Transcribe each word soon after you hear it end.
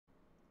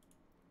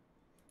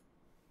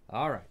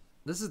All right.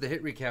 This is the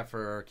hit recap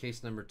for our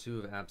case number 2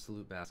 of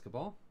Absolute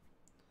Basketball.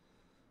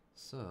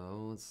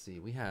 So, let's see.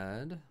 We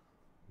had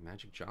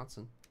Magic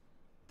Johnson.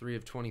 3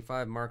 of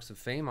 25 Marks of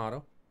Fame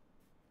auto.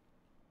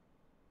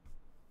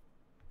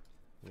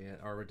 We had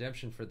our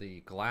redemption for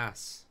the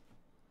glass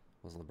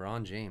was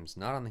LeBron James.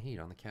 Not on the Heat,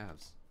 on the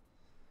Cavs.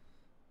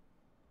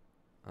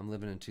 I'm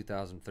living in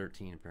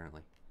 2013,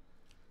 apparently.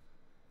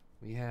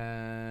 We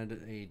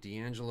had a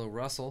D'Angelo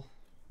Russell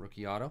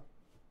rookie auto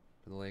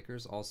for the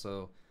Lakers.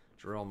 Also,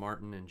 Jarrell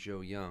Martin and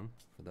Joe Young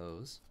for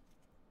those.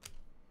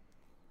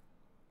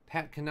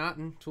 Pat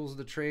Connaughton, Tools of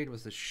the Trade,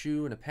 was the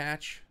shoe and a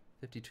patch.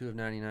 52 of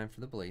 99 for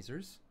the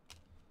Blazers.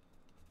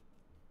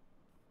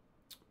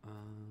 Yeah,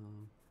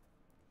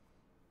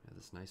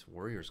 this nice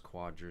Warriors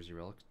quad jersey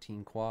relic.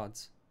 Team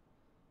quads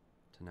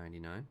to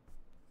 99.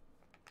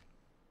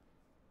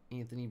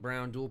 Anthony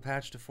Brown dual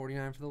patch to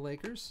 49 for the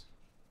Lakers.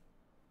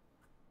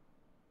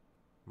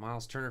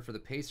 Miles Turner for the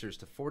Pacers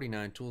to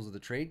 49 Tools of the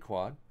Trade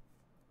quad.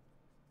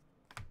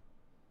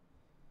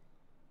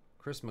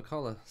 Chris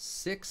McCullough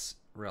 6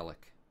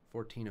 relic,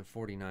 14 of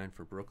 49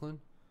 for Brooklyn.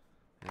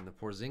 And the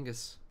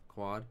Porzingis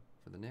quad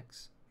for the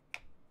Knicks.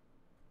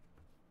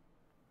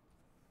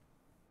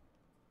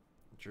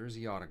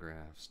 Jersey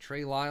autographs.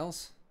 Trey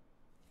Lyles.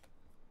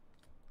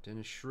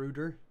 Dennis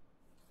Schroeder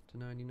to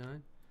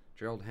 99.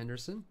 Gerald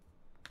Henderson.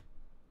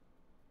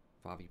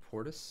 Bobby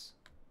Portis.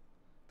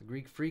 The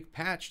Greek Freak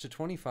patch to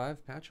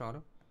 25. Patch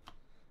auto.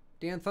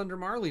 Dan Thunder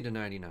Marley to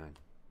 99.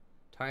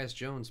 Tyus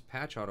Jones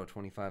patch auto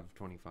 25 of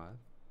 25.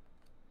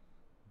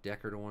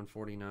 Decker to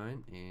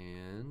 149.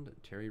 And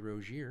Terry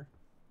Rozier.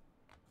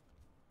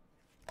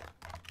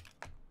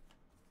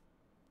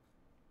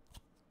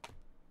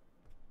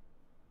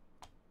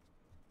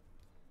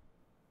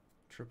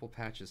 Triple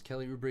patches.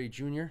 Kelly Oubre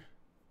Jr.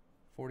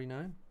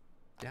 49.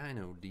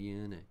 Dino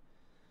DNA.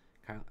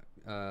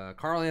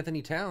 Karl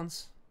Anthony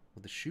Towns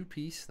with the shoe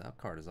piece. That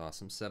card is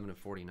awesome. 7 of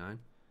 49.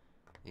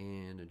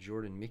 And a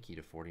Jordan Mickey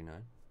to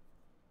 49.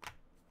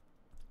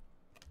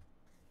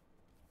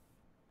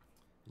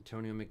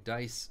 Antonio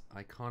McDyess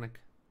iconic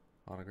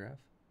autograph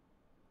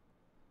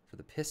for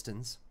the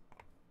Pistons.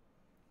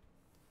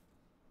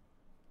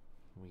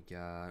 We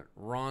got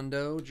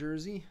Rondo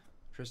jersey.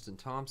 Tristan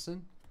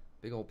Thompson.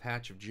 Big old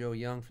patch of Joe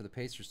Young for the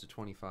Pacers to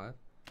 25.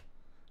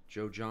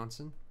 Joe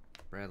Johnson.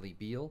 Bradley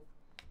Beal.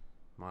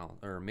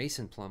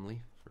 Mason Plumlee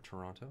for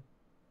Toronto.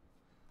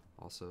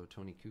 Also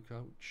Tony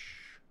Kukoc,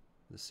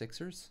 the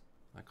Sixers.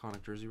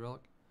 Iconic jersey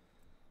relic.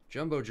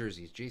 Jumbo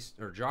jerseys.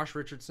 Josh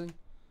Richardson.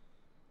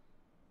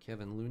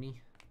 Kevin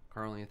Looney.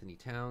 Karl Anthony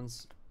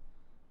Towns.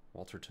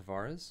 Walter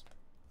Tavares.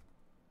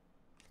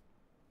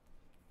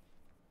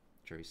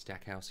 Jerry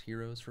Stackhouse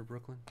Heroes for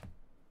Brooklyn.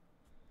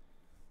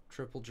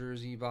 Triple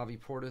jersey, Bobby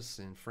Portis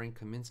and Frank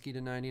Kaminsky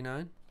to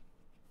 99.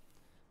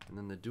 And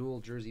then the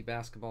dual jersey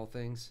basketball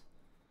things.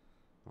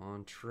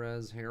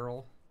 Montrezl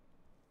Harrell,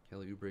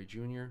 Kelly Oubre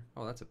Jr.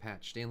 Oh, that's a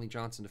patch. Stanley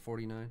Johnson to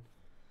 49.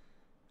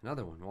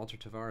 Another one, Walter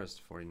Tavares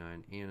to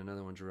 49. And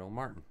another one, Jarrell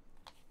Martin.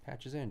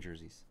 Patches and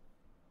jerseys.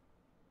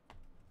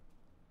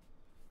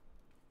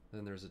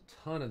 Then there's a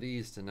ton of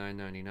these to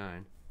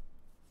 $9.99.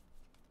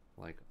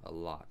 Like, a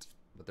lot.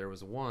 But there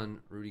was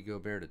one, Rudy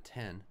Gobert to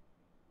 10.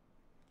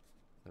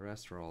 The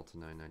rest are all to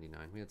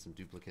 $9.99. We had some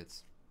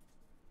duplicates.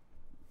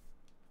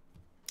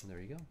 And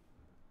there you go.